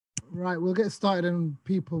Right, we'll get started and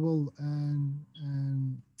people will,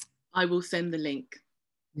 I will send the link.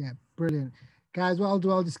 yeah, brilliant. Guys, what I'll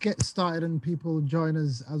do, I'll just get started and people join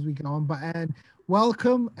us as we go on. But and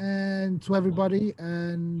welcome and to everybody.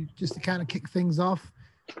 And just to kind of kick things off,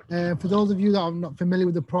 for those of you that are not familiar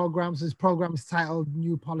with the programs, this program is titled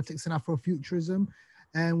New Politics and Afrofuturism,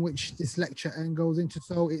 and which this lecture and goes into.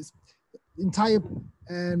 So it's entire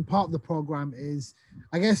and part of the program is,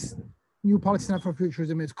 I guess, New Politics and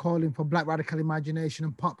Afrofuturism is calling for Black radical imagination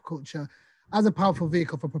and pop culture as a powerful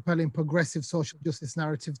vehicle for propelling progressive social justice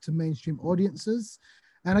narratives to mainstream audiences.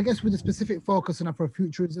 And I guess with a specific focus on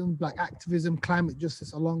Afrofuturism, Black activism, climate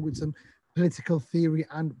justice, along with some political theory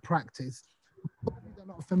and practice. For those that are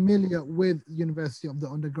not familiar with University of the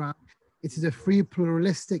Underground, it is a free,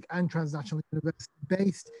 pluralistic, and transnational university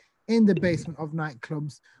based in the basement of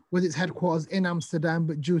nightclubs with its headquarters in Amsterdam.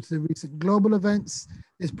 But due to the recent global events,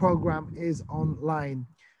 this program is online.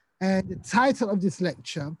 And the title of this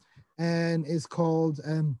lecture is called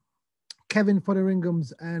Kevon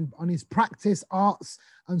Foderingham's and on his practice, arts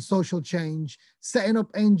and social change, setting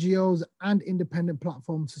up NGOs and independent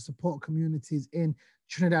platforms to support communities in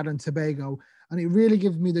Trinidad and Tobago. And it really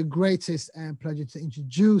gives me the greatest pleasure to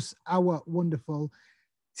introduce our wonderful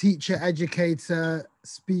teacher, educator,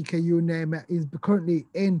 speaker, you name it. He's currently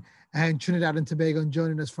in Trinidad and Tobago and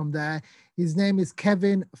joining us from there. His name is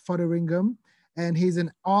Kevon Foderingham, and he's an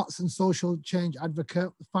arts and social change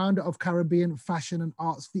advocate, founder of Caribbean Fashion and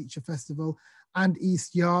Arts Feature Festival and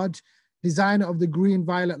East Yard, designer of the Green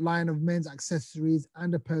Violet line of men's accessories,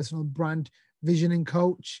 and a personal brand visioning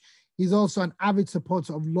coach. He's also an avid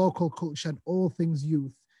supporter of local culture and all things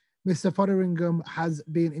youth. Mr. Foderingham has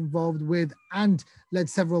been involved with and led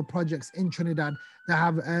several projects in Trinidad that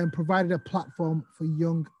have provided a platform for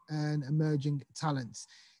young and emerging talents.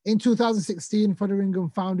 In 2016,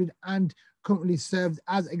 Foderingham founded and currently serves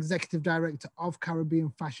as executive director of Caribbean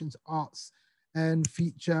Fashions Arts and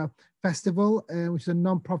Feature Festival, which is a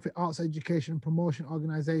non-profit arts education and promotion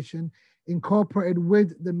organization incorporated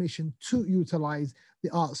with the mission to utilize the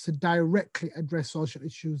arts to directly address social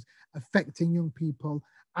issues affecting young people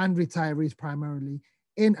and retirees primarily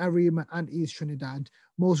in Arima and East Trinidad.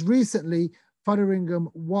 Most recently, Foderingham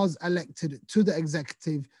was elected to the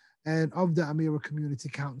executive of the Amira Community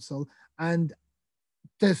Council, and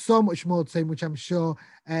there's so much more to him, which I'm sure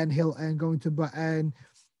and he'll go into. But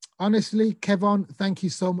honestly, Kevon, thank you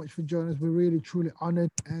so much for joining us. We're really truly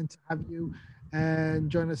honored and to have you and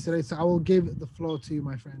join us today. So I will give the floor to you,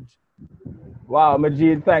 my friend. Wow,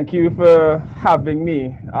 Majid, thank you for having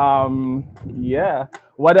me. Yeah,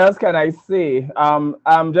 what else can I say?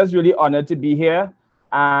 I'm just really honored to be here.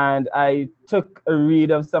 And I took a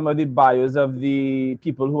read of some of the bios of the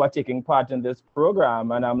people who are taking part in this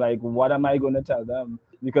program. And I'm like, what am I going to tell them?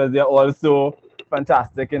 Because they're all so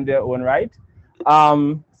fantastic in their own right.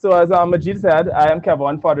 So as Majid said, I am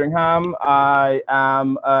Kevon Foderingham. I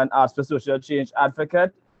am an arts for social change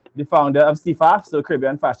advocate, the founder of CFAF, so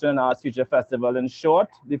Caribbean Fashion and Arts Future Festival in short,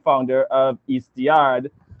 the founder of East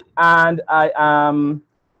Yard. And I am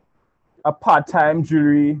a part-time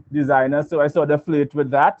jewelry designer, so I sort of flirt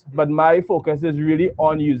with that. But my focus is really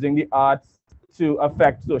on using the arts to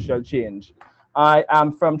affect social change. I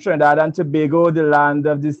am from Trinidad and Tobago, the land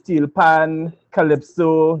of the steel pan,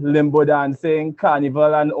 calypso, limbo dancing,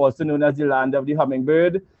 carnival, and also known as the land of the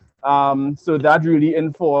hummingbird. So that really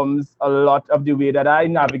informs a lot of the way that I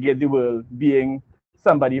navigate the world, being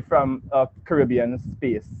somebody from a Caribbean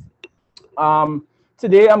space.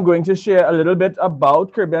 Today, I'm going to share a little bit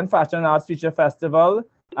about Caribbean Fashion and Arts Feature Festival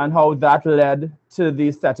and how that led to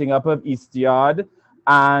the setting up of East Yard,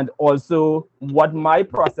 and also what my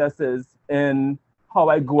process is in how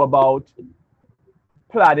I go about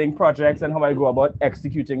planning projects and how I go about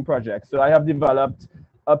executing projects. So I have developed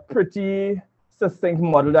a pretty succinct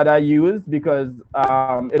model that I use because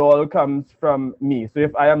it all comes from me. So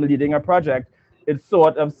if I am leading a project, it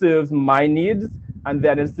sort of serves my needs and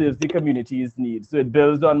then it serves the community's needs. So it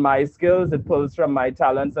builds on my skills, it pulls from my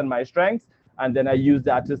talents and my strengths, and then I use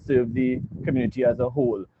that to serve the community as a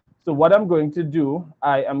whole. So what I'm going to do,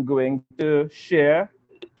 I am going to share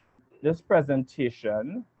this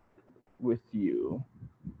presentation with you.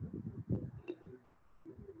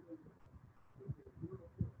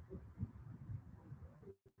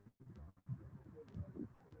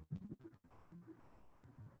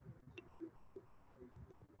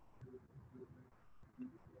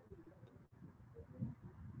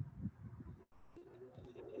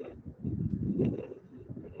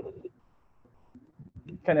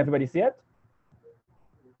 Can everybody see it?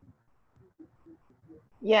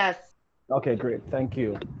 Yes. Okay, great. Thank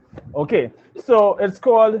you. Okay, so it's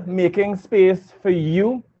called Making Space for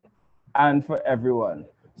You, and for everyone.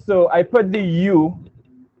 So I put the you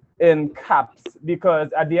in caps because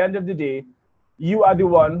at the end of the day, you are the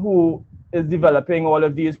one who is developing all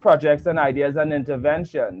of these projects and ideas and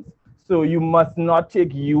interventions. So you must not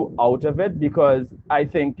take you out of it because I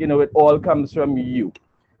think, it all comes from you.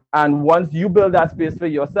 And once you build that space for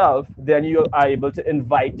yourself, then you are able to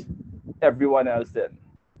invite everyone else in.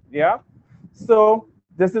 Yeah. So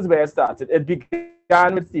this is where it started. It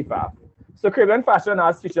began with CFAF. So Caribbean Fashion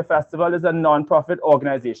Arts Future Festival is a non-profit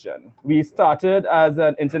organization. We started as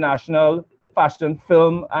an international fashion,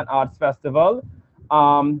 film, and arts festival,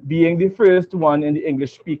 being the first one in the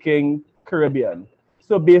English-speaking Caribbean.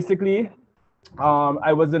 So basically,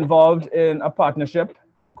 I was involved in a partnership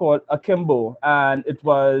called Akimbo, and it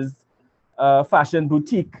was a fashion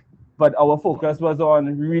boutique. But our focus was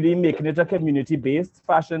on really making it a community-based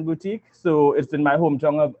fashion boutique. So it's in my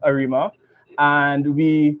hometown of Arima, and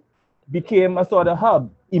we became a sort of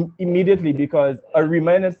hub immediately because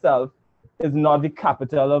Arima in itself is not the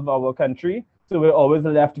capital of our country. So we're always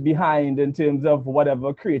left behind in terms of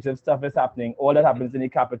whatever creative stuff is happening, all that happens in the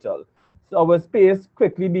capital. So our space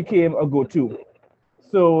quickly became a go-to.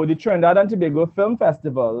 So the Trinidad and Tobago Film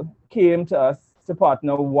Festival came to us to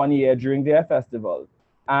partner 1 year during their festival.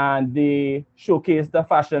 And they showcased a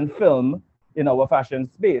fashion film in our fashion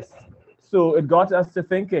space. So it got us to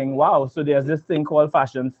thinking, wow, so there's this thing called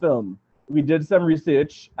fashion film. We did some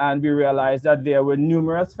research and we realized that there were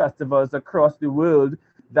numerous festivals across the world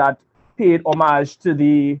that paid homage to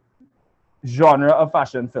the genre of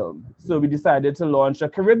fashion film. So we decided to launch a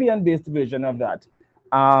Caribbean-based version of that.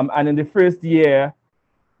 And in the first year,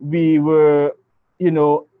 we were,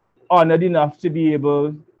 honored enough to be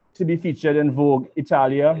able to be featured in Vogue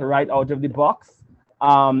Italia right out of the box.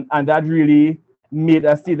 And that really made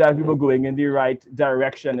us see that we were going in the right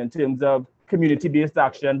direction in terms of community-based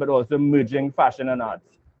action, but also merging fashion and arts.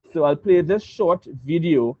 So I'll play this short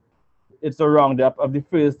video. It's a roundup of the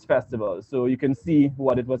first festival, so you can see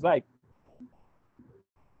what it was like.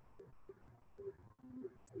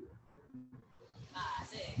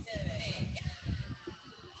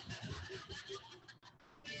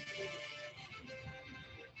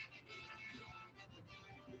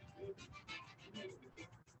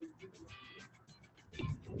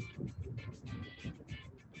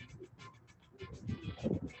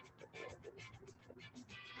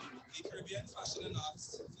 The Caribbean Fashion and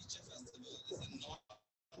Arts Feature Festival is a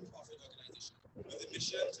non-profit organization with a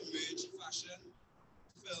mission to merge fashion,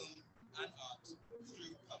 film, and art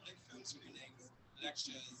through public film screenings,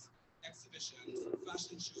 lectures, exhibitions,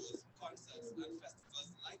 fashion shows, concerts, and festivals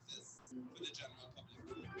like this for the general public.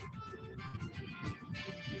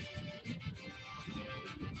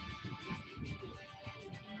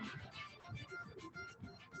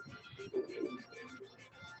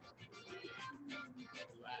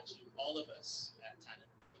 Actually, all of us at Tandem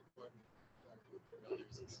work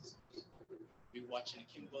brothers and sisters. We watching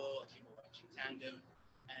Akimbo watching Tandem,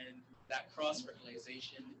 and that cross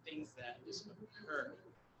fertilization, things that just occur.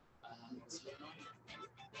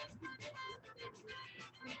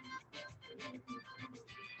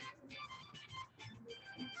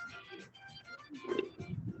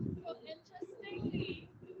 Well, interestingly,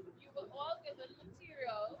 you were all given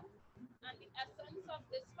material, and the essence of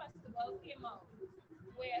this festival came out,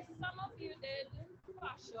 where some of you did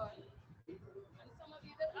fashion and some of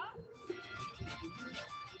you did art.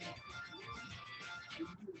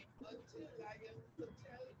 Until I am to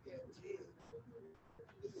tell their tale,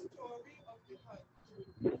 the story of the hunt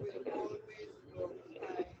will always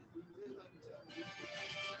glorify the hunter.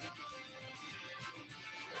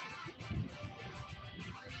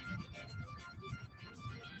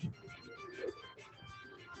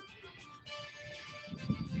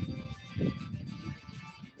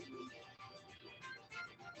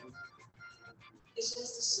 It's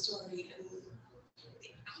just a story and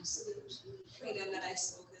the absolute freedom that I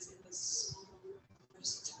saw because it was so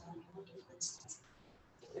versatile and wonderful.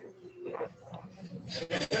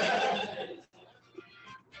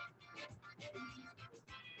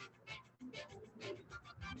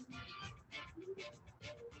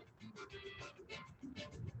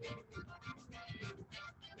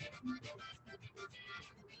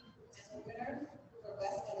 As a winner for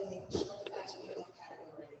Best Editing Short Fashion Film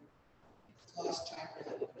category, Lost Track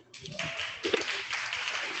Round.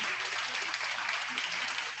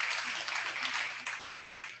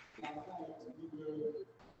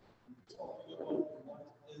 Talking about what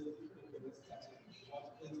is the Caribbean aesthetic, what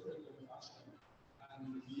is Caribbean fashion, and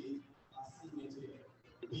we are seeing it here.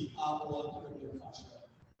 We are all Caribbean fashion.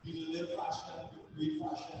 We live fashion, we breathe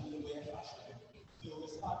fashion, we wear fashion. So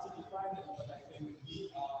it's hard to define it, but I think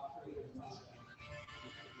we are Caribbean fashion.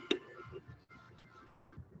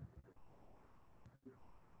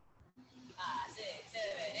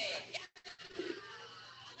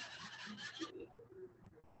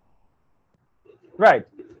 Right.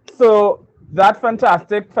 So that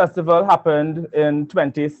fantastic festival happened in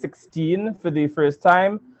 2016 for the first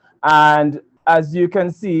time. And as you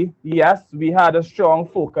can see, yes, we had a strong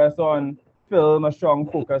focus on film, a strong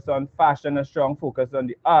focus on fashion, a strong focus on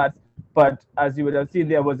the arts. But as you would have seen,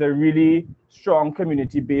 there was a really strong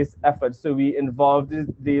community-based effort. So we involved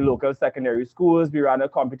the local secondary schools. We ran a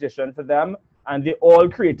competition for them, and they all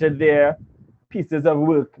created their pieces of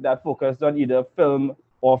work that focused on either film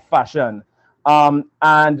or fashion.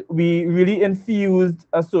 And we really infused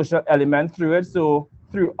a social element through it. So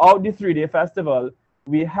throughout the 3-day festival,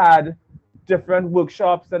 we had different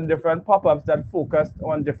workshops and different pop-ups that focused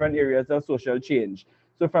on different areas of social change.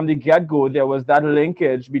 So from the get-go, there was that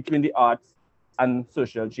linkage between the arts and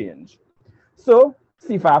social change. So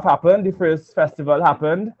C5 happened, the first festival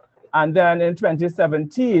happened. And then in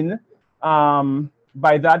 2017,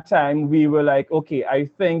 by that time, we were like, okay, I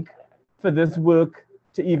think for this work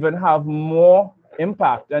to even have more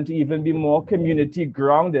impact and to even be more community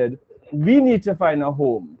grounded, we need to find a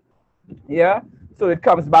home. Yeah. So it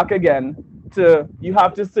comes back again to you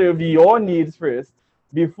have to serve your needs first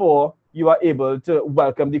before you are able to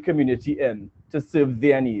welcome the community in to serve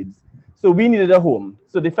their needs. So we needed a home.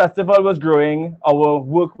 So the festival was growing, our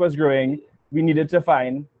work was growing. We needed to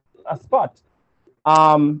find a spot.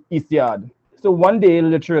 East Yard. So one day,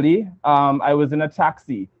 literally, I was in a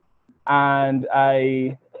taxi, and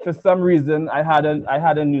for some reason, I had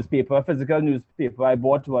a newspaper, a physical newspaper. I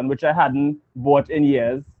bought one, which I hadn't bought in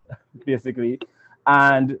years, basically,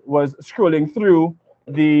 and was scrolling through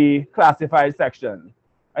the classified section.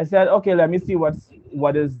 I said, okay, let me see what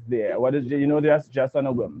is there. What is, that's just on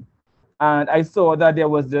a whim. And I saw that there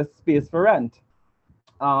was this space for rent.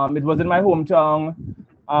 It was in my hometown.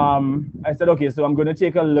 I said, okay, so I'm going to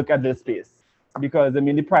take a look at this space because, I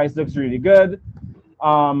mean, the price looks really good.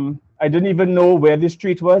 I didn't even know where the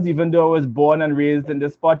street was, even though I was born and raised in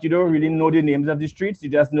this spot. You don't really know the names of the streets. You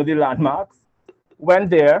just know the landmarks. Went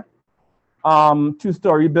there,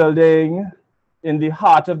 2-story building in the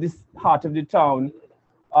heart of the town,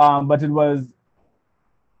 but it was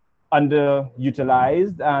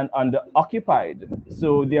underutilized and underoccupied.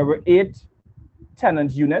 So there were 8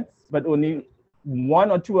 tenant units, but only 1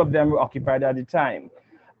 or 2 of them were occupied at the time.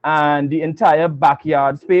 And the entire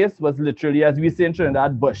backyard space was literally, as we say in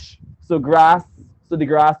Trinidad, bush. So the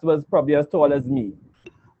grass was probably as tall as me.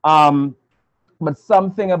 But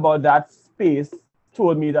something about that space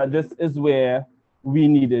told me that this is where we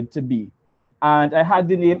needed to be. And I had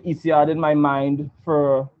the name East Yard in my mind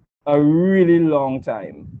for a really long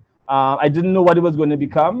time. I didn't know what it was going to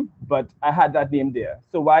become, but I had that name there.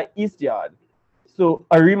 So why East Yard? So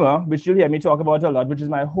Arima, which you'll hear me talk about a lot, which is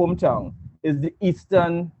my hometown, is the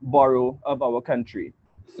eastern borough of our country.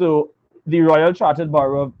 So the Royal Chartered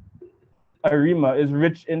Borough of Arima is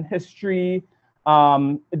rich in history.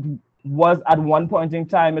 It was at one point in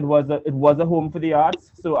time, it was a home for the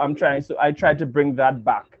arts. So I tried to bring that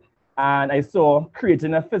back. And I saw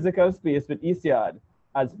creating a physical space with East Yard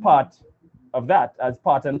as part of that, as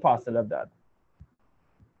part and parcel of that.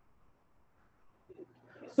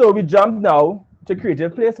 So we jump now to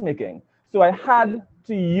creative placemaking. So I had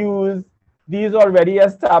to use these already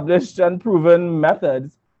established and proven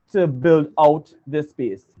methods to build out this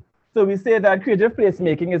space. So we say that creative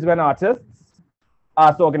placemaking is when artists,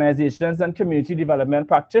 arts organizations, and community development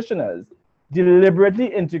practitioners deliberately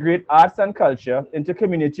integrate arts and culture into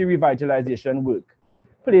community revitalization work,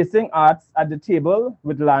 placing arts at the table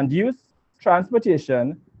with land use,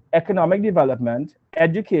 transportation, economic development,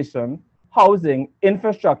 education, housing,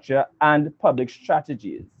 infrastructure, and public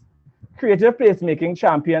strategies. Creative placemaking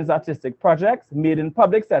champions artistic projects made in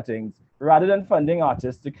public settings rather than funding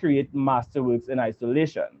artists to create masterworks in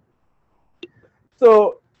isolation.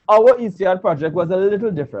 So our ECR project was a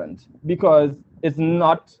little different because it's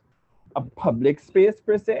not a public space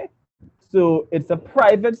per se. So it's a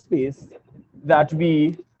private space that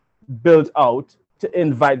we built out to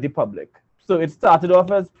invite the public. So it started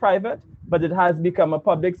off as private, but it has become a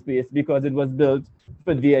public space because it was built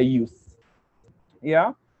for their use.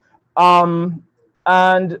 Yeah. And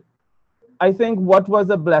I think what was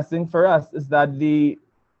a blessing for us is that the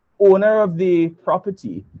owner of the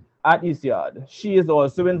property at East Yard, she is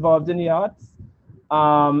also involved in the arts.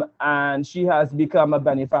 And she has become a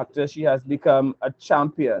benefactor. She has become a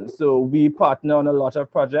champion. So we partner on a lot of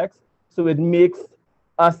projects. So it makes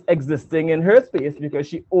us existing in her space because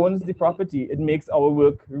she owns the property. It makes our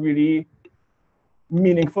work really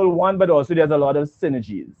meaningful, one, but also there's a lot of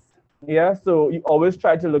synergies. Yeah, so you always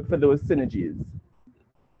try to look for those synergies.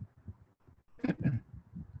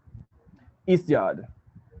 East Yard.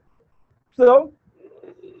 So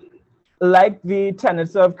like the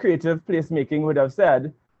tenets of creative placemaking would have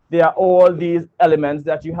said, there are all these elements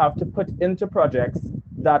that you have to put into projects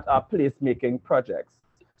that are placemaking projects.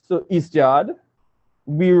 So East Yard,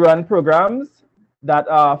 we run programs that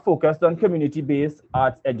are focused on community-based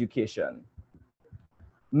arts education.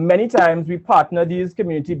 Many times we partner these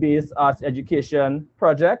community-based arts education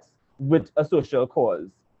projects with a social cause.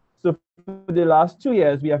 So for the last 2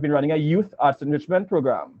 years, we have been running a youth arts enrichment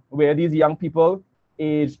program where these young people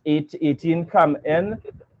aged 8 to 18 come in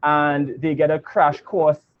and they get a crash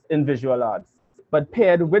course in visual arts. But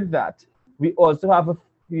paired with that, we also have a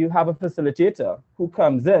facilitator who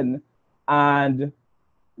comes in and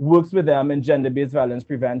works with them in gender-based violence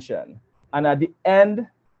prevention. And at the end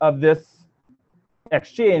of this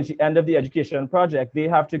exchange, the end of the education project, they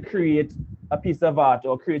have to create a piece of art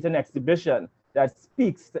or create an exhibition that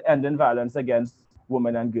speaks to ending violence against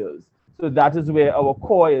women and girls. So that is where our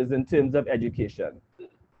core is in terms of education.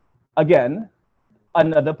 Again,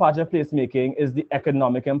 another part of placemaking is the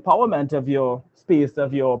economic empowerment of your space,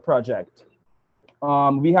 of your project.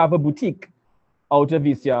 We have a boutique out of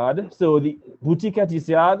East Yard. So the boutique at East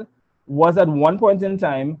Yard was at one point in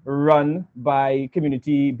time run by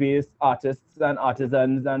community-based artists and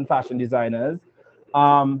artisans and fashion designers.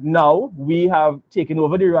 Now we have taken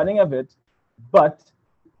over the running of it, but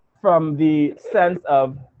from the sense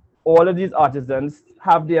of all of these artisans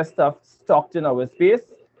have their stuff stocked in our space,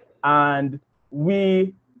 and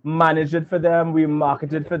we manage it for them, we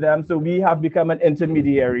market it for them, so we have become an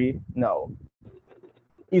intermediary now.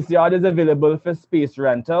 East Yard is available for space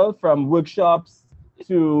rental, from workshops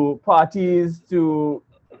to parties to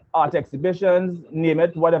art exhibitions, name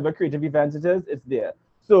it, whatever creative event it is, it's there.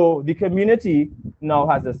 So the community now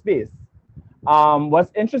has a space.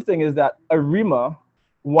 What's interesting is that Arima,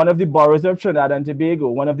 one of the boroughs of Trinidad and Tobago,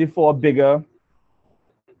 one of the 4 bigger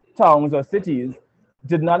towns or cities,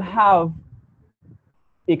 did not have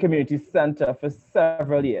a community center for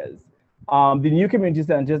several years. The new community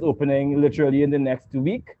center is opening literally in the next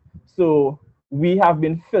week. So we have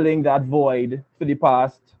been filling that void for the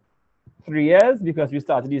past 3 years because we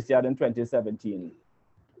started this year in 2017.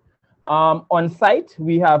 On site,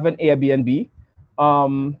 we have an Airbnb.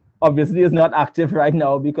 Obviously, it's not active right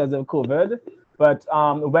now because of COVID. But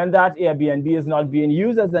when that Airbnb is not being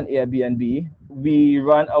used as an Airbnb, we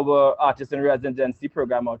run our artist in residency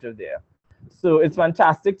program out of there. So it's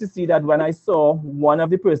fantastic to see that when I saw one of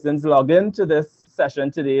the persons log into this session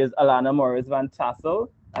today is Alana Morris Van Tassel,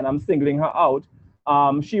 and I'm singling her out.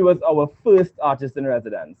 She was our first artist in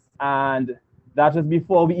residence. And that was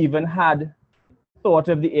before we even had thought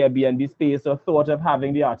of the Airbnb space or thought of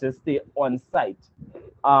having the artist stay on site.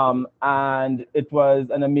 And it was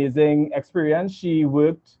an amazing experience. She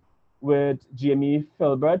worked with Jamie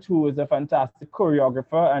Filbert, who is a fantastic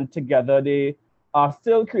choreographer, and together they are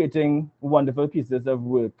still creating wonderful pieces of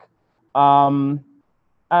work. And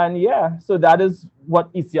yeah, so that is what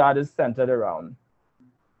East Yard is centered around.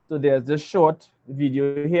 So there's this short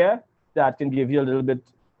video here that can give you a little bit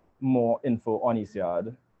more info on East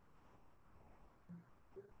Yard.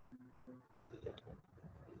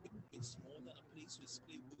 It's more than a place to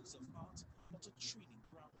display works of art, but a training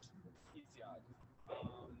ground. East Yard.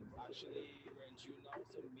 Actually, we're in June now,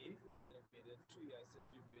 so May. They've made it 2 years since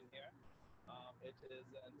we've been here. It is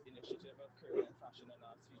an initiative of Caribbean Fashion and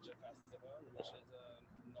Arts Feature Festival, which is a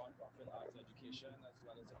non-profit arts education as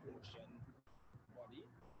well as a promotion body.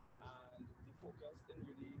 And the focus in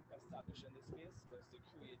really establishing this space was to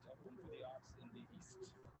create a home for the arts in the East.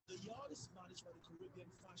 The yard is managed by the Caribbean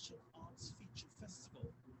Fashion Arts Feature Festival.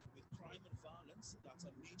 With crime and violence that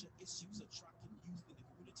are major issues attracting youth in the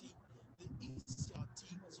community, the East Yard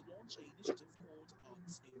team has launched an initiative called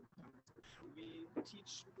Arts Impact. We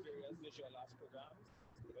teach various visual arts programs,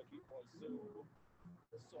 but we also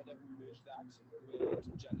sort of merge that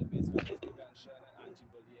with gender-based violence prevention and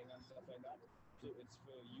anti-bullying and stuff like that. So it's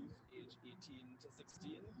for youth age 18 to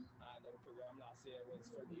 16, and our program last year was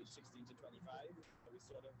from age 16 to 25. But we're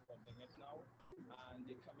sort of broadening it now, and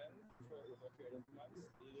they come in for over a period of months,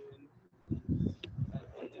 learn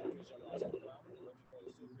an in-depth visual arts program, but we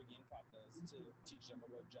also bring in partners to teach them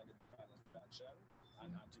about gender violence prevention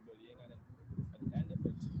and anti-bullying, and then at the end of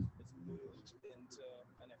it, it's merged into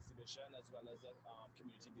an exhibition as well as a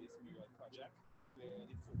community-based mural project where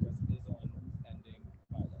the focus is on ending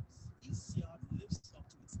violence. East Yard lives up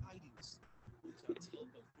to its ideals. We can't help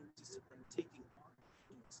but notice the breathtaking art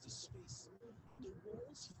towards the space. The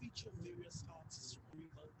walls feature various artists from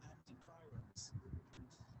Rima and the environs.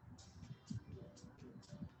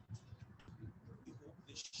 We hope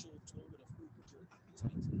this show tour would have opened your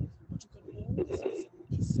appetite, but you can always visit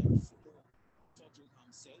East Yard for more. Foderingham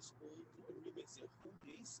says, although Rima is their home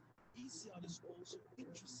base, East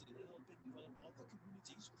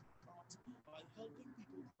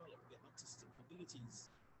communities.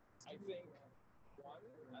 I think one,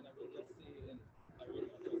 and I will just say, I will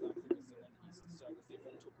not just ask the question on East, so I will say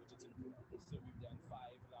from Togo to Trinidad. So we've done 5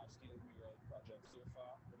 large-scale mural projects so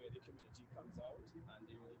far, where the community comes out and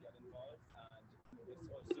they really get involved, and it's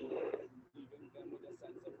also leaving them with a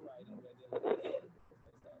sense of pride in where they live.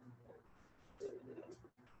 I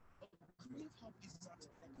love how these arts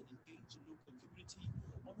can engage the local community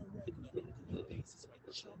on a regular ongoing basis by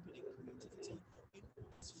championing creativity in all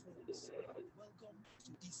its forms. Welcome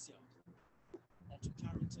to East Yard. On to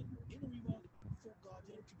Carrington, in Arima, for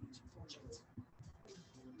Guardian Community Project.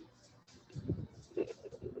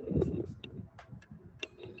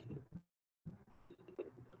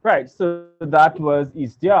 Right, so that was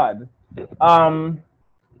East Yard. I'm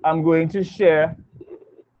going to share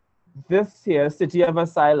this here, City of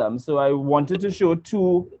Asylum. So I wanted to show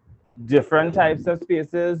 2 different types of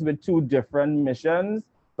spaces with 2 different missions,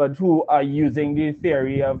 but who are using the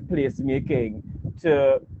theory of placemaking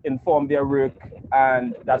to inform their work,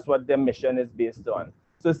 and that's what their mission is based on.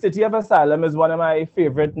 So City of Asylum is one of my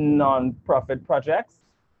favorite non-profit projects,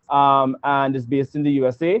 and it's based in the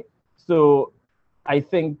USA. So I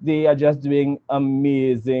think they are just doing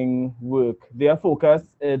amazing work. Their focus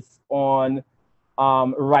is on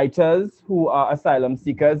writers who are asylum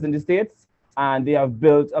seekers in the States, and they have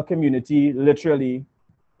built a community literally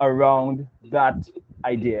around that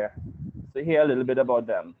idea. So hear a little bit about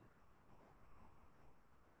them.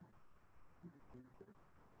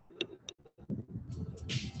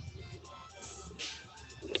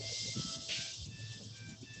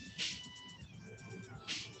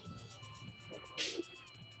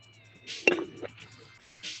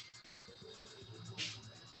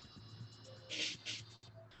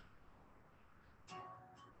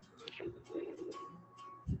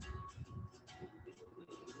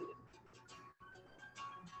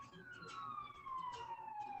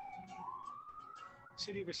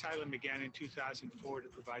 City of Asylum began in 2004 to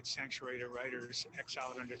provide sanctuary to writers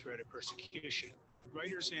exiled under threat of persecution.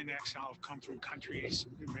 Writers in exile have come from countries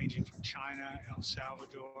ranging from China, El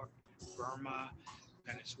Salvador, Burma,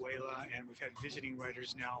 Venezuela, and we've had visiting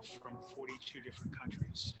writers now from 42 different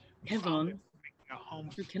countries. Kevon,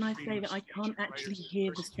 so can I say that I can't actually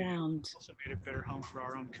hear the sound? Also made a better home for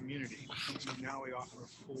our own community. So now we offer a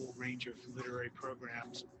full range of literary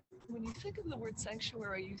programs. When you think of the word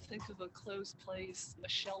sanctuary, you think of a closed place, a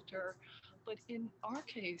shelter. But in our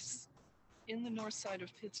case, in the north side of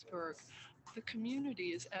Pittsburgh, the community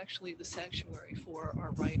is actually the sanctuary for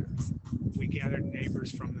our writers. We gathered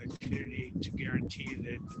neighbors from the community to guarantee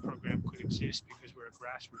that the program could exist because we're a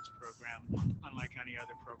grassroots program, unlike any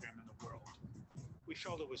other program in the world. We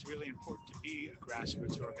felt it was really important to be a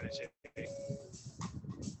grassroots organization.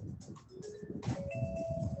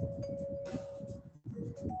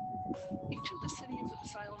 Each of the City of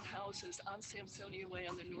Asylum houses on Samsonia Way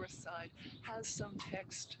on the north side has some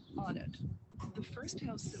text on it. The first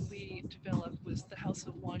house that we developed was the House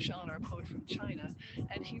of Wanshan, our poet from China,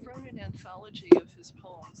 and he wrote an anthology of his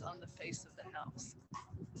poems on the face of the house.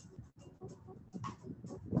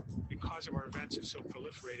 Because of our events have so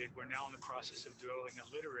proliferated, we're now in the process of developing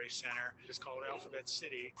a literary center. It's called Alphabet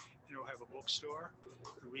City, and it'll have a bookstore,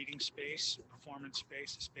 a reading space, a performance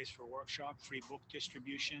space, a space for workshop, free book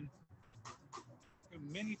distribution.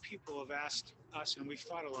 Many people have asked us, and we've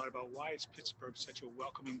thought a lot about why is Pittsburgh such a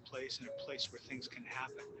welcoming place and a place where things can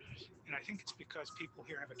happen. And I think it's because people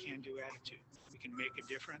here have a can-do attitude. We can make a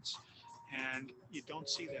difference, and you don't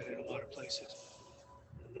see that in a lot of places.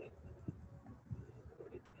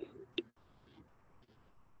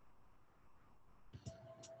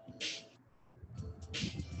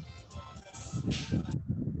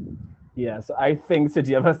 Yes, I think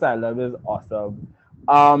City of Asylum is awesome.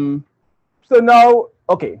 So now,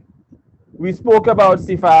 okay, we spoke about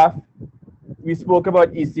CFAF, we spoke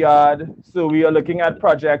about East Yard. So we are looking at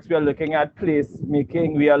projects, we are looking at place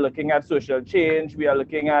making, we are looking at social change, we are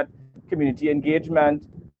looking at community engagement.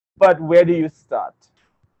 But where do you start?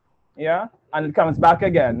 Yeah, and it comes back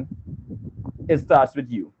again. It starts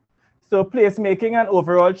with you. So placemaking and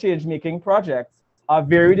overall change making projects are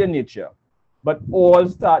varied in nature, but all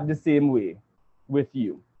start the same way with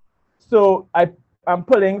you. So I'm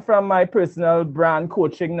pulling from my personal brand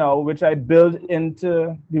coaching now, which I build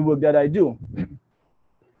into the work that I do.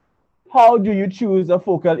 How do you choose a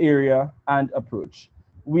focal area and approach?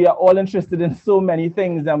 We are all interested in so many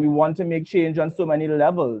things and we want to make change on so many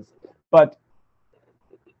levels, but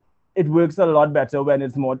it works a lot better when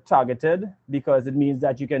it's more targeted because it means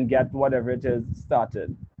that you can get whatever it is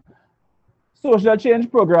started. Social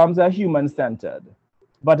change programs are human-centered,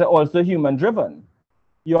 but are also human-driven.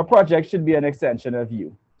 Your project should be an extension of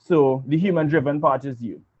you. So the human-driven part is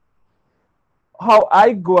you. how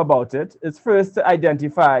I go about it is first to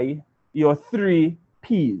identify your 3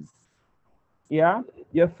 P's. Yeah,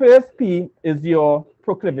 your first P is your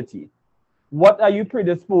proclivity. What are you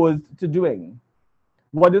predisposed to doing?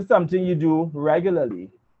 What is something you do regularly?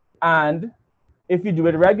 And if you do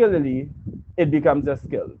it regularly, it becomes a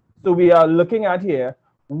skill. So we are looking at here,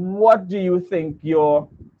 what do you think your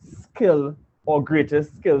skill or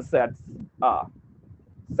greatest skill sets are?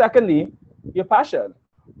 Secondly, your passion.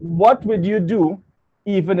 What would you do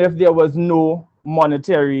even if there was no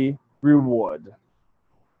monetary reward?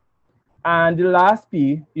 And the last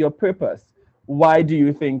P, your purpose. Why do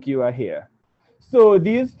you think you are here? So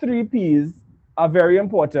these 3 P's are very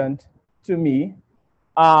important to me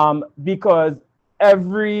because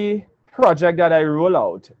every project that I roll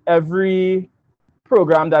out, every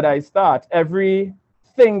program that I start,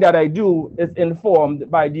 everything that I do is informed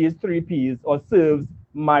by these 3 P's or serves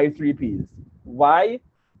my 3 P's. Why?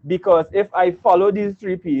 Because if I follow these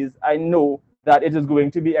 3 P's, I know that it is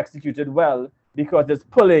going to be executed well because it's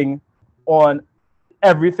pulling on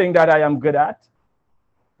everything that I am good at,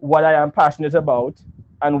 what I am passionate about,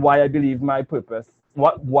 and why I believe my purpose.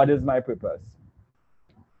 What is my purpose?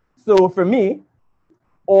 So for me,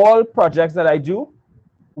 all projects that I do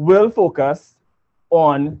will focus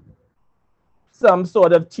on some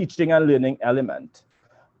sort of teaching and learning element.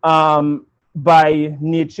 By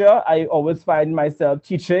nature, I always find myself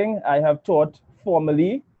teaching. I have taught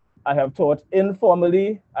formally, I have taught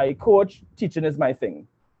informally, I coach. Teaching is my thing.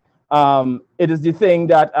 It is the thing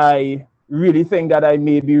that I really think that I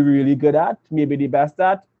may be really good at, maybe the best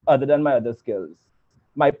at, other than my other skills.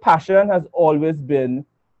 My passion has always been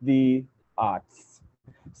the arts.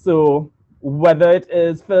 So whether it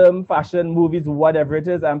is film, fashion, movies, whatever it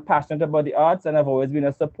is, I'm passionate about the arts and I've always been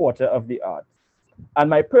a supporter of the arts. And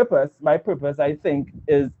my purpose, I think,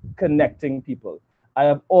 is connecting people. I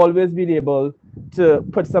have always been able to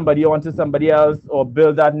put somebody onto somebody else or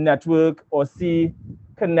build that network or see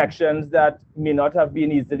connections that may not have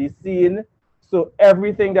been easily seen. So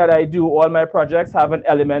everything that I do, all my projects have an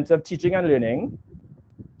element of teaching and learning,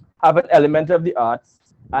 have an element of the arts,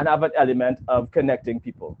 and have an element of connecting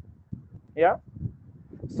people. Yeah?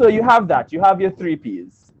 So you have that. You have your 3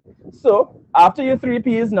 P's. So after your 3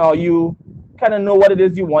 P's, now you kind of know what it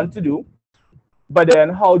is you want to do, but then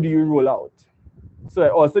how do you roll out? So I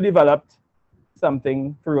also developed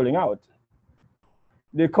something for rolling out.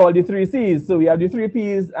 They call the 3 C's. So we have the 3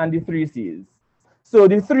 P's and the 3 C's. So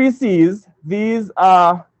the 3 C's, these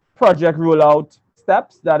are project rollout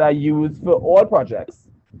steps that I use for all projects.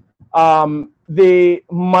 They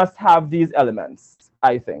must have these elements,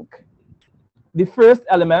 I think. The first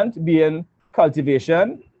element being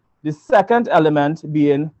cultivation, the second element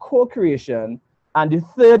being co-creation, and the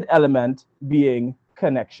third element being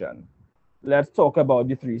connection. Let's talk about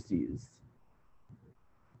the 3 C's.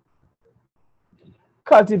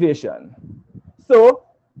 Cultivation. So,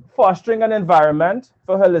 fostering an environment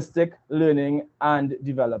for holistic learning and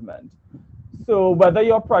development. So whether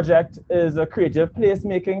your project is a creative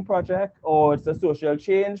placemaking project or it's a social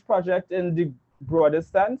change project in the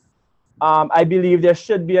broadest sense, I believe there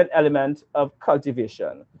should be an element of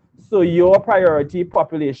cultivation. So your priority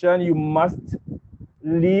population, you must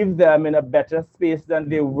leave them in a better space than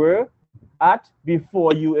they were at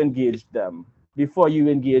before you engage them, before you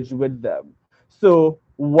engage with them. So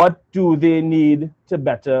what do they need to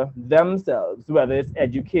better themselves, whether it's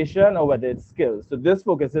education or whether it's skills? So this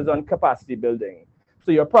focuses on capacity building.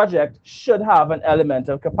 So your project should have an element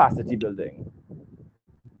of capacity building.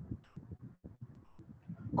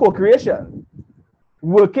 Co-creation,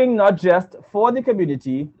 working not just for the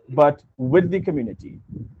community, but with the community.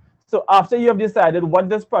 So after you have decided what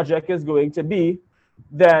this project is going to be,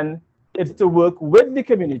 then it's to work with the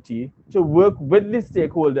community, to work with the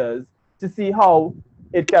stakeholders, to see how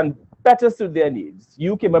it can better suit their needs.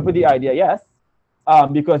 You came up with the idea, yes,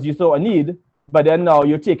 because you saw a need, but then now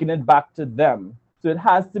you're taking it back to them. So it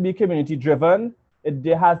has to be community driven.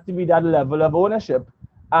 There has to be that level of ownership.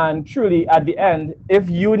 And truly, at the end, if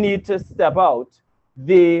you need to step out,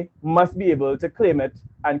 they must be able to claim it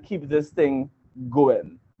and keep this thing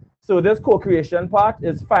going. So this co-creation part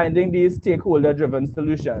is finding these stakeholder-driven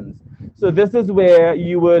solutions. So this is where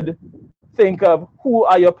you would think of who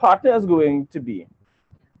are your partners going to be?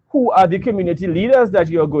 Who are the community leaders that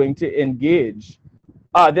you're going to engage?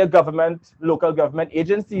 Are there government, local government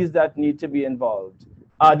agencies that need to be involved?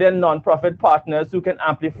 Are there nonprofit partners who can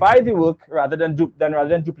amplify the work rather than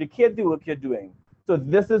duplicate the work you're doing? So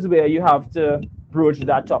this is where you have to broach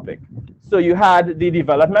that topic. So you had the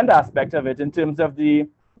development aspect of it in terms of the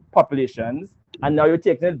populations, and now you're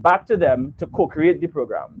taking it back to them to co-create the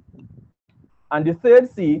program. And the third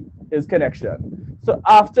C is connection. So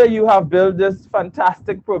after you have built this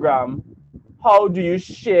fantastic program, how do you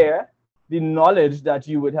share the knowledge that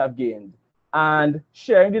you would have gained? And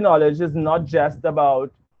sharing the knowledge is not just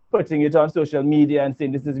about putting it on social media and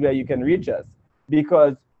saying this is where you can reach us,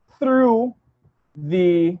 because through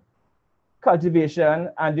the cultivation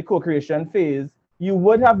and the co-creation phase, you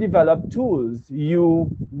would have developed tools. You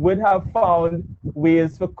would have found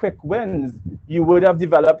ways for quick wins. You would have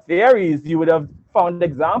developed theories. You would have found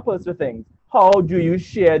examples for things. How do you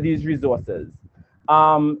share these resources?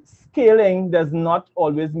 Scaling does not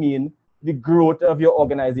always mean the growth of your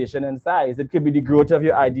organization and size. It could be the growth of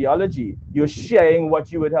your ideology. You're sharing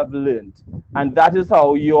what you would have learned. And that is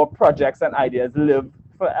how your projects and ideas live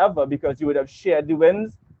forever, because you would have shared the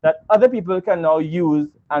wins that other people can now use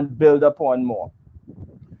and build upon more.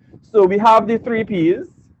 So we have the 3 Ps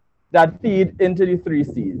that feed into the 3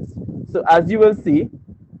 Cs. So as you will see,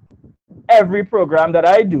 every program that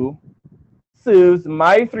I do serves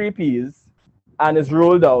my 3 Ps and is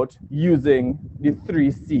rolled out using the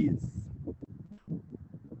 3 Cs.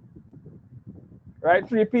 Right?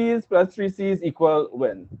 3 Ps plus 3 Cs equal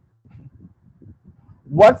win.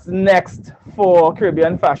 What's next for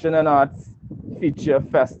Caribbean Fashion and Arts Feature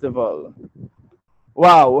Festival?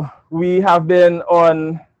 Wow, we have been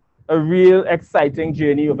on a real exciting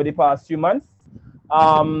journey over the past few months.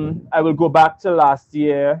 I will go back to last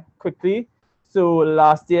year quickly. So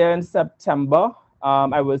last year in September,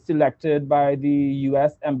 I was selected by the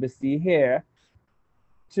US Embassy here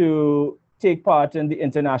to take part in the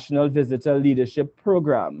International Visitor Leadership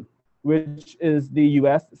Program, which is the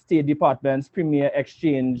US State Department's premier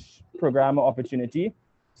exchange program or opportunity.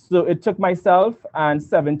 So it took myself and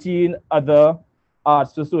 17 other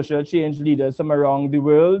Arts for Social Change leaders from around the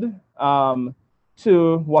world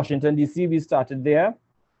to Washington, D.C. We started there.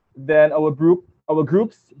 Then our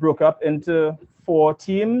groups broke up into 4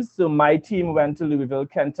 teams. So my team went to Louisville,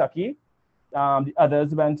 Kentucky. The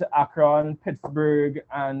others went to Akron, Pittsburgh,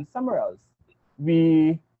 and somewhere else.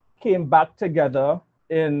 We came back together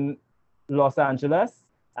in Los Angeles,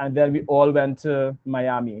 and then we all went to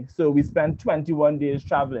Miami. So we spent 21 days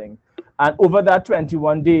traveling. And over that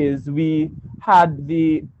 21 days, we had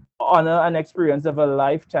the honor and experience of a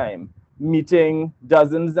lifetime, meeting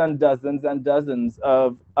dozens and dozens and dozens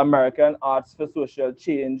of American Arts for Social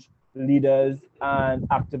Change leaders and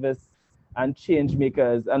activists and change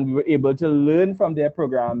makers. And we were able to learn from their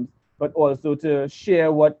programs, but also to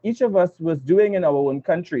share what each of us was doing in our own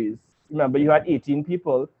countries. Remember, you had 18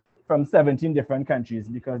 people from 17 different countries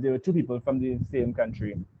because there were 2 people from the same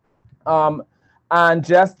country. And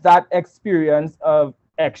just that experience of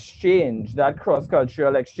exchange, that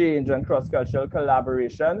cross-cultural exchange and cross-cultural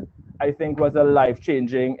collaboration, I think was a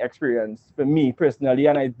life-changing experience for me personally,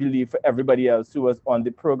 and I believe for everybody else who was on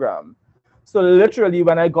the program. So literally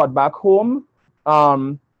when I got back home,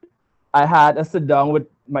 I had a sit down with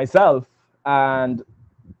myself and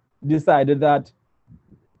decided that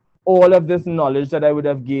all of this knowledge that I would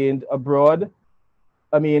have gained abroad,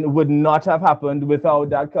 would not have happened without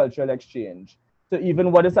that cultural exchange. So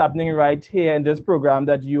even what is happening right here in this program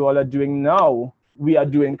that you all are doing now, we are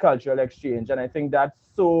doing cultural exchange. And I think that's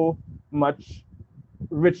so much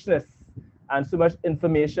richness and so much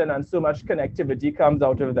information and so much connectivity comes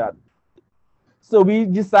out of that. So we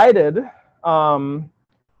decided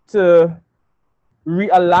to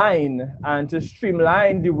realign and to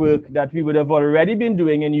streamline the work that we would have already been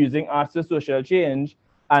doing in using arts for social change,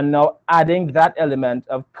 and now adding that element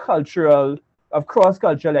of cross-cultural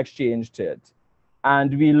exchange to it.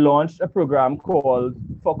 And we launched a program called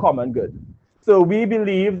For Common Good. So we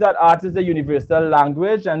believe that art is a universal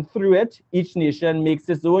language, and through it, each nation makes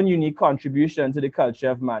its own unique contribution to the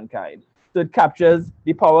culture of mankind. So it captures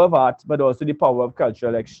the power of art, but also the power of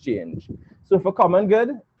cultural exchange. So For Common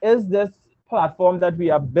Good is this platform that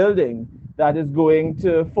we are building that is going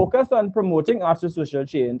to focus on promoting arts for social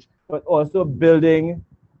change, but also building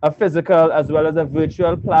a physical as well as a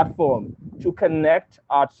virtual platform to connect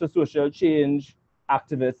arts for social change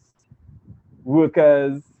activists,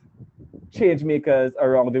 workers, change makers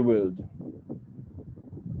around the world.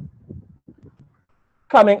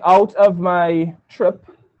 Coming out of my trip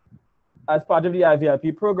as part of the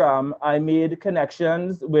IVLP program, I made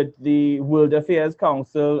connections with the World Affairs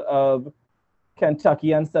Council of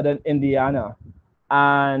Kentucky and Southern Indiana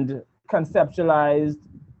and conceptualized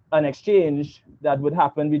an exchange that would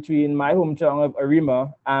happen between my hometown of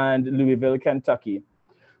Arima and Louisville, Kentucky.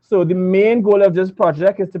 So the main goal of this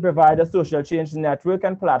project is to provide a social change network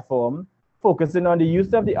and platform focusing on the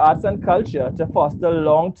use of the arts and culture to foster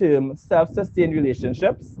long-term self-sustained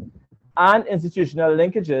relationships and institutional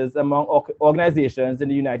linkages among organizations in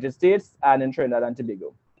the United States and in Trinidad and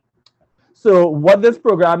Tobago. So what this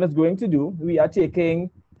program is going to do, we are taking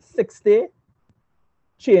 60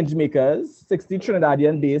 change makers, 60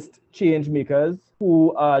 Trinidadian-based change makers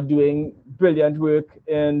who are doing brilliant work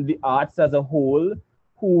in the arts as a whole,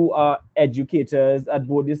 who are educators at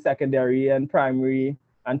both the secondary and primary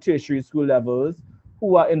and tertiary school levels,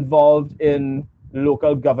 who are involved in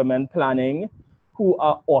local government planning, who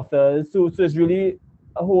are authors. So it's really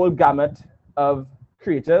a whole gamut of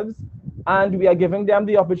creatives. And we are giving them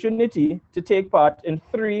the opportunity to take part in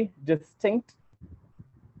 3 distinct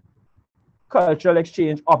cultural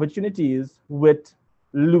exchange opportunities with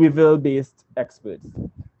Louisville-based experts.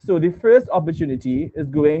 So the first opportunity is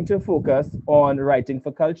going to focus on writing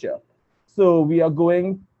for culture. So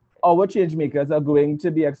our change makers are going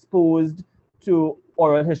to be exposed to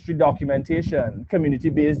oral history documentation,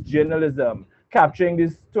 community-based journalism, capturing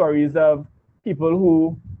these stories of people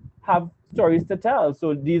who have stories to tell.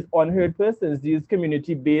 So these unheard persons, these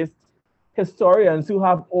community-based historians who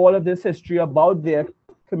have all of this history about their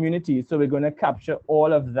community. So we're going to capture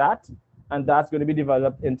all of that, and that's going to be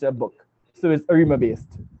developed into a book. So it's ARIMA-based.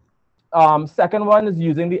 Second one is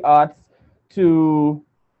using the arts to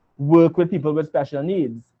work with people with special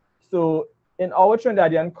needs. So in our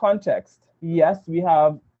Trinidadian context, yes, we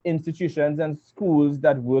have institutions and schools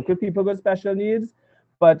that work with people with special needs,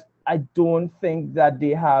 but I don't think that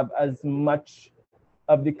they have as much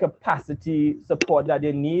of the capacity support that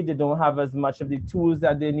they need. They don't have as much of the tools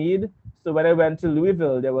that they need. So when I went to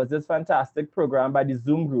Louisville, there was this fantastic program by the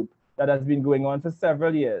Zoom group that has been going on for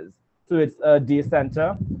several years. So it's a day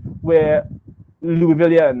center where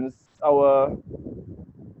Louisvillians, our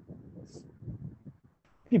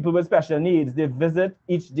people with special needs, they visit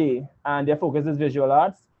each day, and their focus is visual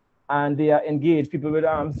arts, and they are engaged. People with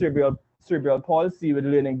cerebral palsy, with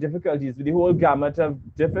learning difficulties, with the whole gamut of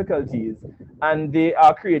difficulties, and they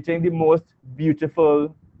are creating the most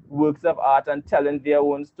beautiful works of art and telling their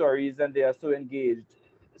own stories, and they are so engaged.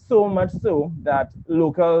 So much so that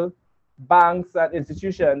local banks and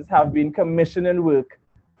institutions have been commissioning work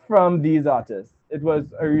from these artists. It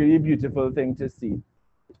was a really beautiful thing to see.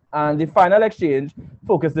 And the final exchange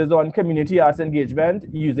focuses on community arts engagement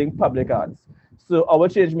using public arts. So our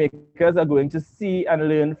change makers are going to see and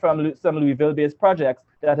learn from some Louisville-based projects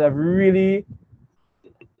that have really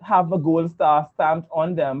have a gold star stamped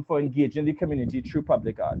on them for engaging the community through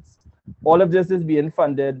public arts. All of this is being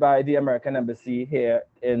funded by the American Embassy here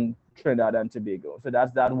in Trinidad and Tobago. So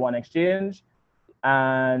that's that one exchange.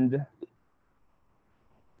 And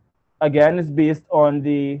again, it's based on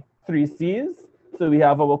the 3 C's. So we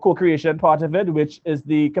have our co-creation part of it, which is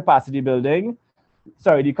the capacity building.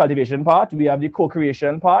 Sorry, the cultivation part. We have the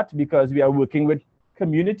co-creation part because we are working with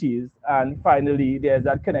communities. And finally, there's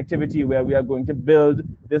that connectivity where we are going to build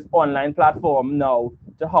this online platform now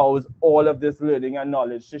to house all of this learning and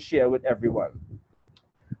knowledge to share with everyone.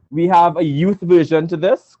 We have a youth version to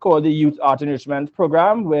this called the Youth Art Enrichment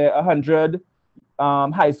Program, where 100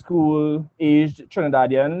 high school aged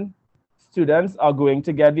Trinidadian students are going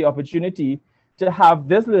to get the opportunity to have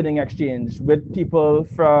this learning exchange with people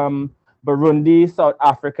from Burundi, South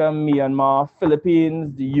Africa, Myanmar,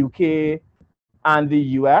 Philippines, the UK, and the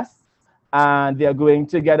US. And they're going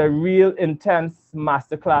to get a real intense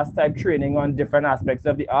masterclass type training on different aspects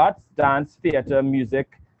of the arts, dance, theater,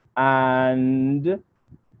 music, and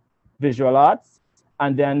visual arts.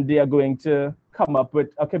 And then they are going to come up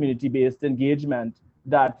with a community-based engagement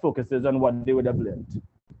that focuses on what they would have learned.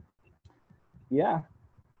 Yeah.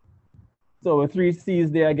 So 3 C's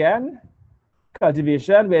there again.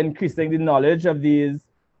 Cultivation, we're increasing the knowledge of these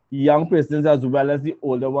young persons as well as the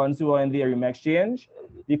older ones who are in the ARIMA exchange.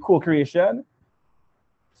 The co-creation,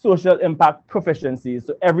 social impact proficiency.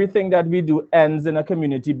 So everything that we do ends in a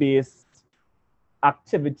community-based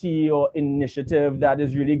activity or initiative that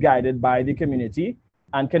is really guided by the community.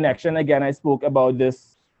 And connection, again, I spoke about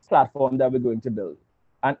this platform that we're going to build.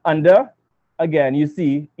 And under, again, you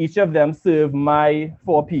see each of them serve my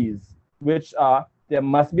 4 Ps, which are there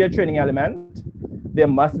must be a training element, there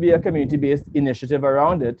must be a community-based initiative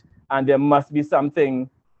around it, and there must be something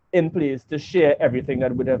in place to share everything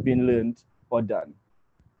that would have been learned or done.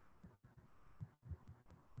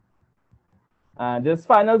 And this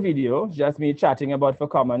final video, just me chatting about for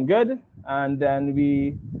common good, and then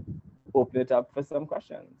we open it up for some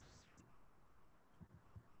questions.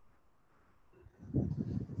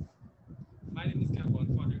 My name is Kevon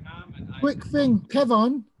Foderingham, and Quick thing,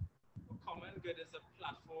 Kevon. Common Good is a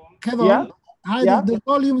platform. Kevon, Yeah? hi, Yeah? the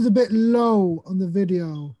volume is a bit low on the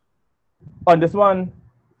video. On this one?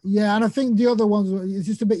 Yeah, and I think the other ones, it's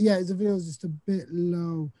just a bit, yeah, the video is just a bit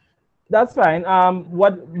low. That's fine. I'm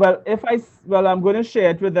going to share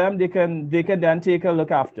it with them. They can then take a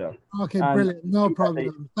look after. Okay, And brilliant. No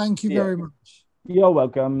problem. Thank you yeah. very much. You're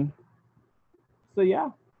welcome. So yeah.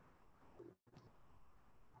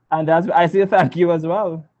 And that's I say thank you as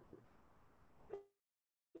well.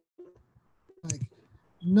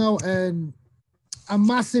 No, and a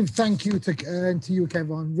massive thank you to you,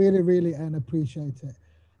 Kevon. Really, really, and appreciate it.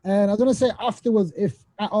 And I was gonna say afterwards, if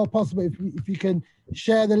at all possible, if you can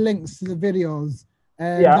share the links to the videos,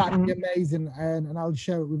 and Yeah. that'd be amazing. And I'll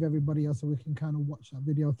share it with everybody else so we can kind of watch that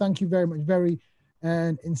video. Thank you very much, very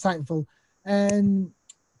insightful. And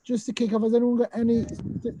just to kick off, has anyone got any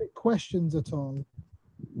specific questions at all?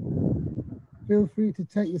 Feel free to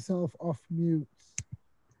take yourself off mute.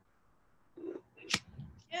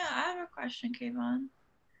 Yeah, I have a question, Kevon.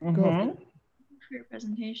 Go ahead. For your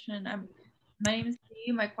presentation. My name is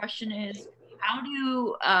Dee. My question is, how do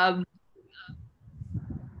you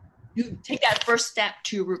take that first step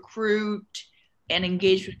to recruit and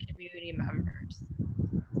engage with community members?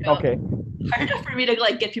 Okay. Hard enough for me to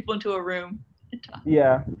like get people into a room and talk.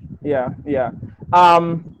 Yeah.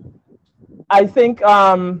 I think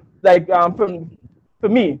for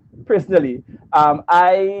me personally,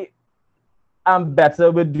 I am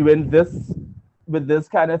better with doing this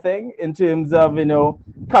kind of thing in terms of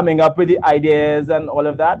coming up with the ideas and all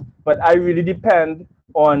of that. But I really depend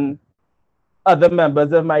on other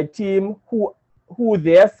members of my team who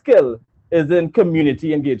their skill is in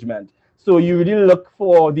community engagement. So you really look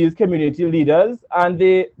for these community leaders, and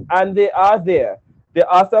they are there. There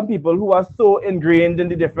are some people who are so ingrained in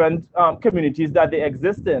the different communities that they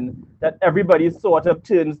exist in that everybody sort of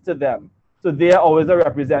turns to them. So they are always a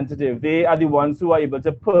representative. They are the ones who are able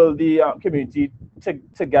to pull the community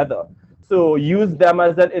together. So use them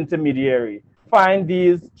as an intermediary. Find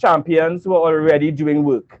these champions who are already doing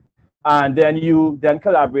work, and then you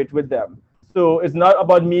collaborate with them. So it's not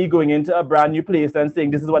about me going into a brand new place and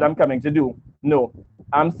saying, this is what I'm coming to do. No,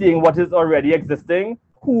 I'm seeing what is already existing,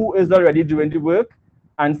 who is already doing the work,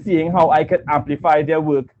 and seeing how I can amplify their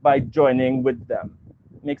work by joining with them.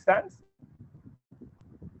 Make sense?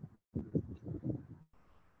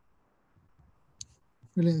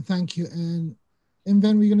 Brilliant, thank you. And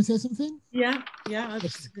then were you going to say something? Yeah. I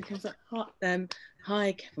was because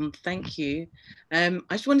hi, Kevon. Thank you. I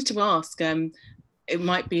just wanted to ask. It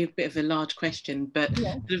might be a bit of a large question, but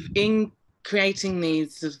sort of in creating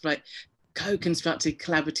these sort of like co-constructed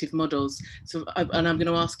collaborative models. So, and I'm going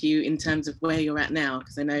to ask you in terms of where you're at now,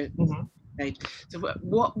 because I know. So,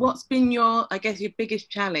 what's been your biggest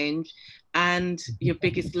challenge and your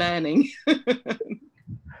biggest learning?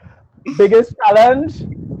 Biggest challenge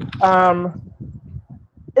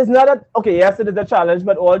is not yes, it is a challenge,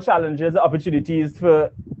 but all challenges are opportunities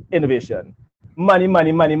for innovation. Money,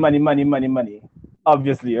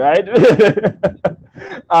 obviously, right?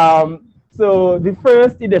 So the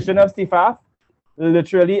first edition of CFAF,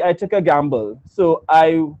 literally I took a gamble. So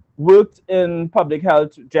I worked in public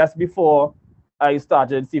health just before I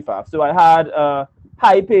started CFAF. So I had a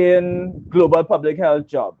high-paying global public health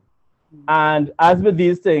job. And as with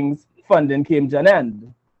these things, funding came to an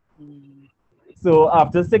end. So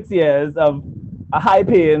after 6 years of a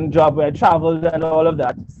high-paying job where I traveled and all of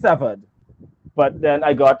that, severed. But then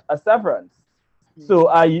I got a severance. So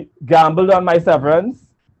I gambled on my severance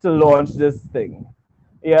to launch this thing.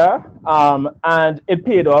 Yeah. And it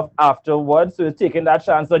paid off afterwards. So it's taking that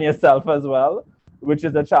chance on yourself as well, which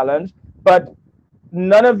is a challenge. But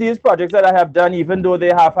none of these projects that I have done, even though they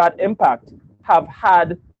have had impact, have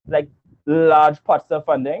had like large pots of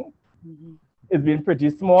funding. It's been pretty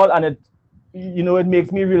small, and it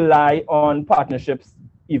makes me rely on partnerships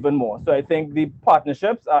even more. So I think the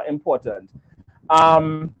partnerships are important.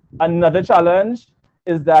 Another challenge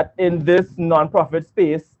is that in this nonprofit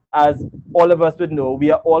space, as all of us would know,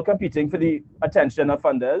 we are all competing for the attention of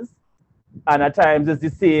funders, and at times it's the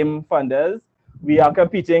same funders. We are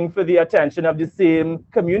competing for the attention of the same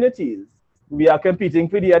communities. We are competing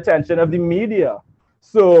for the attention of the media.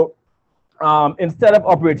 So instead of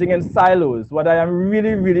operating in silos, what I am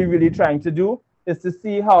really trying to do is to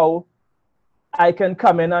see how I can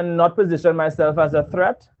come in and not position myself as a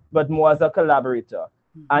threat, but more as a collaborator.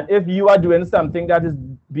 And if you are doing something that is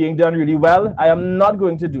being done really well, I am not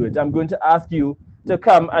going to do it. I'm going to ask you to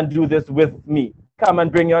come and do this with me. Come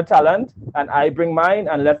and bring your talent, and I bring mine,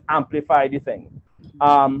 and let's amplify the thing.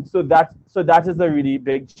 So that is a really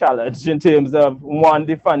big challenge in terms of, one,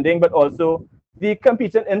 the funding, but also the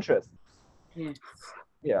competing interests. Yes.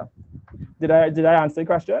 Yeah. Did I answer the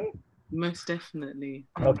question? Most definitely.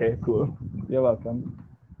 Okay, cool. You're welcome.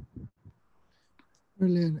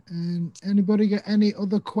 Brilliant. And anybody got any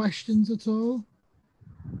other questions at all?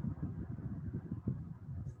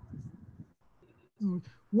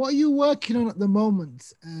 What are you working on at the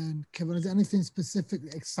moment? And Kevon, is there anything specific,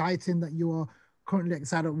 exciting that you are currently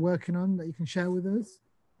excited working on that you can share with us?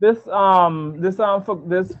 This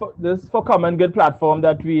for common good platform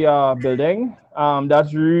that we are building,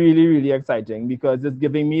 that's really exciting because it's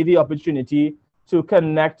giving me the opportunity to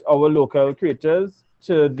connect our local creators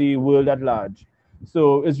to the world at large.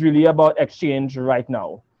 So it's really about exchange right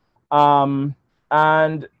now.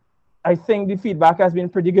 And I think the feedback has been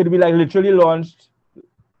pretty good. We like literally launched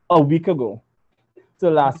a week ago. So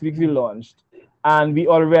last week we launched, and we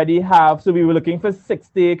already have, so we were looking for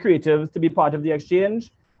 60 creatives to be part of the exchange.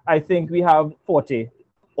 I think we have 40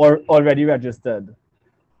 or already registered.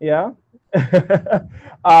 Yeah.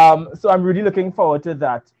 So I'm really looking forward to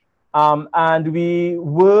that. And we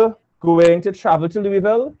were going to travel to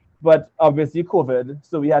Louisville, but obviously COVID,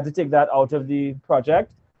 so we had to take that out of the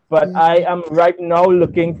project. But I am right now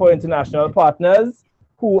looking for international partners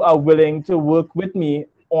who are willing to work with me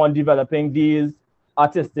on developing these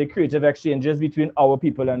artistic creative exchanges between our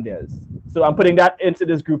people and theirs. So I'm putting that into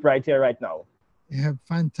this group right here, right now. Yeah,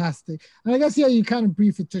 fantastic. And I guess, yeah, you kind of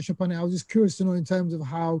briefly touched upon it. I was just curious to know in terms of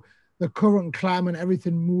how the current climate,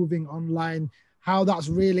 everything moving online, how that's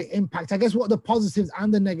really impacted. I guess what the positives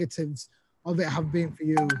and the negatives of it have been for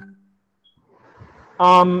you.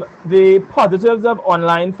 The positives of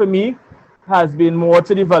online for me has been more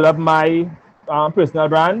to develop my personal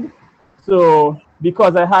brand. So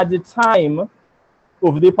because I had the time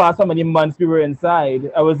over the past how many months we were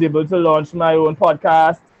inside, I was able to launch my own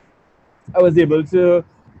podcast. I was able to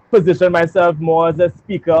position myself more as a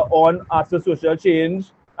speaker on Arts for Social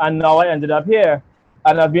Change, and now I ended up here.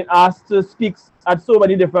 And I've been asked to speak at so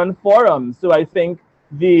many different forums. So I think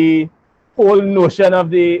the whole notion of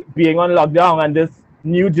the being on lockdown and this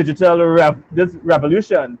new digital this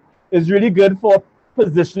revolution is really good for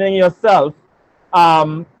positioning yourself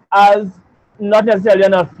as not necessarily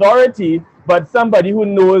an authority, but somebody who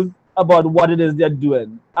knows about what it is they're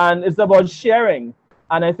doing. And it's about sharing.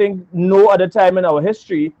 And I think no other time in our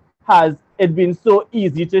history has it been so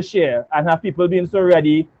easy to share and have people been so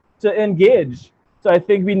ready to engage. So I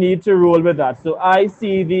think we need to roll with that. So I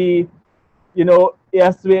see the,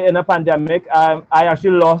 yes, we're in a pandemic. I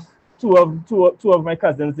actually lost two of my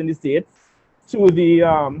cousins in the States to the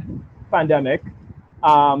pandemic,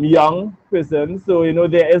 young persons. So,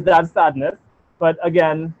 there is that sadness. But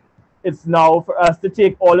again, it's now for us to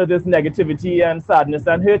take all of this negativity and sadness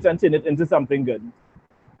and hurt and turn it into something good.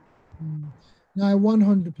 No,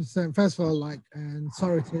 100%. First of all, and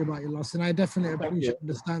sorry to hear about your loss, and I definitely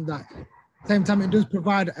understand that. At the same time, it does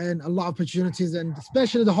provide a lot of opportunities, and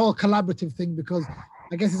especially the whole collaborative thing, because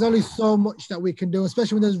I guess there's only so much that we can do,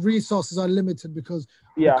 especially when those resources are limited, because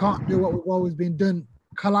we can't do what we've always been doing,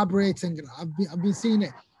 collaborating. I've been seeing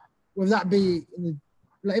it, whether that be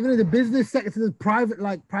even in the business sector, the private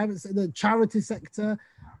the charity sector,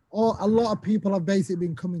 or a lot of people have basically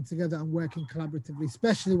been coming together and working collaboratively,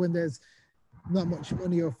 especially when there's not much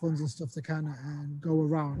money or funds and stuff to kind of go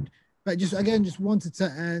around. But just wanted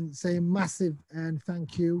to say a massive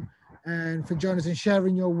thank you and for joining us and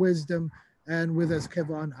sharing your wisdom and with us,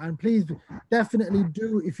 Kevon. And please definitely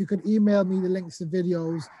do, if you could email me the links to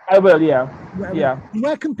videos. I will, yeah.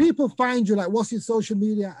 Where can people find you? Like, what's your social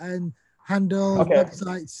media and handles,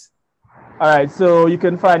 websites? All right, so you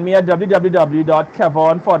can find me at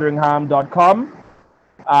www.kevonfoderingham.com,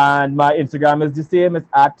 and my Instagram is the same. It's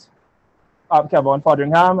at Kevon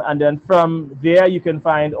Foderingham, and then from there you can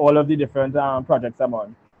find all of the different projects I'm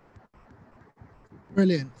on.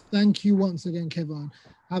 Brilliant. Thank you once again, Kevon.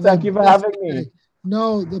 Thank you for having me.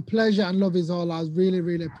 No, the pleasure and love is all ours.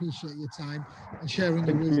 Really appreciate your time and sharing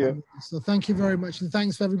your wisdom. So thank you very much, and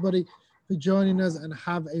thanks for everybody for joining us, and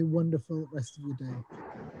have a wonderful rest of your day.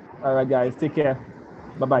 All right, guys, take care.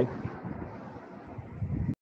 Bye-bye.